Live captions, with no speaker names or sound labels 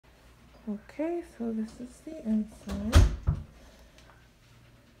Okay, so this is the inside.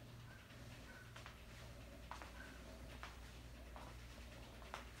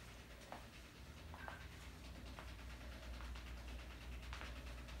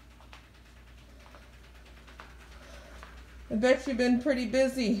 I bet you've been pretty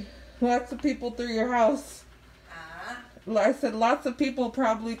busy. Lots of people through your house. I said lots of people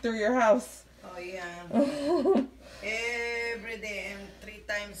probably through your house. Oh, yeah. Every day and 3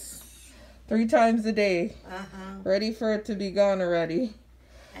 times. 3 times a day. Uh-huh. Ready for it to be gone already.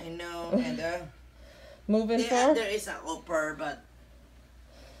 I know. And moving far? There is an offer, but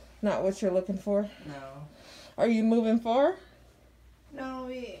not what you're looking for? No. Are you moving far? No,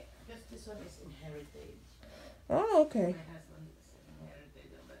 because this one is inherited. Oh, okay. My husband is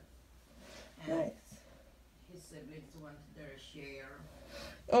inherited of it. And nice. His siblings want their share.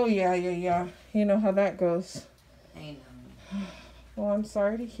 Oh, yeah. You know how that goes. I know. Well, I'm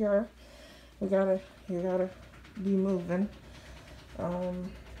sorry to hear. You gotta be moving.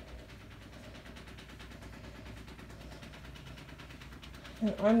 And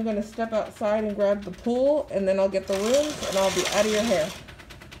I'm gonna step outside and grab the pool, and then I'll get the rooms, and I'll be out of your hair.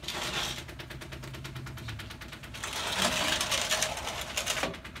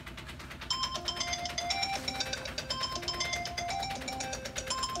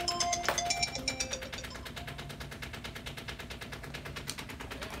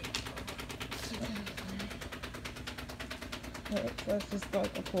 Right, that's just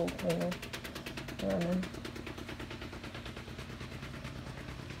like a pool cleaner running.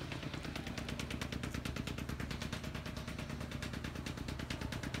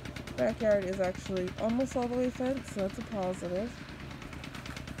 Backyard is actually almost all the way fenced, so that's a positive.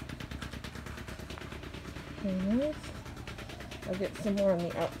 Anyways, I'll get some more on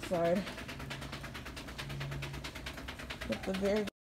the outside. But the very